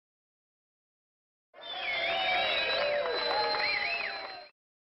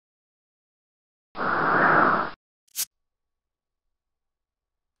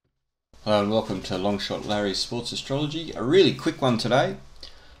Hello and welcome to Longshot Larry's Sports Astrology. A really quick one today.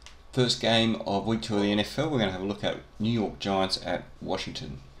 First game of week 2 of the NFL. We're going to have a look at New York Giants at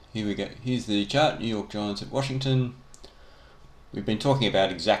Washington. Here we go. Here's the chart. New York Giants at Washington. We've been talking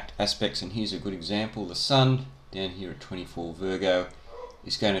about exact aspects, and here's a good example. The Sun, down here at 24 Virgo,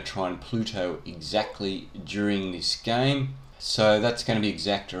 is going to trine Pluto exactly during this game. So that's going to be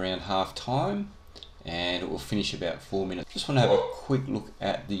exact around half time, and it will finish about 4 minutes. Just want to have a quick look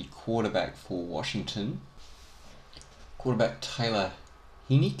at the quarterback for Washington. Quarterback Taylor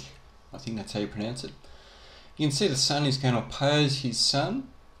Heinicke, I think that's how you pronounce it. You can see the Sun is going to oppose his Sun,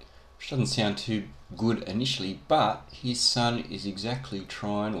 which doesn't sound too good initially, but his Sun is exactly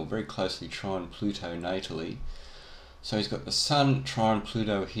trine, or very closely trine, Pluto natally. So he's got the Sun trine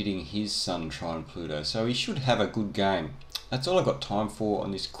Pluto hitting his Sun trine Pluto, so he should have a good game. That's all I've got time for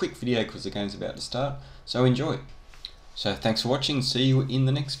on this quick video because the game's about to start, so enjoy. So thanks for watching, see you in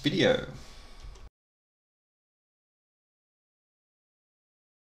the next video.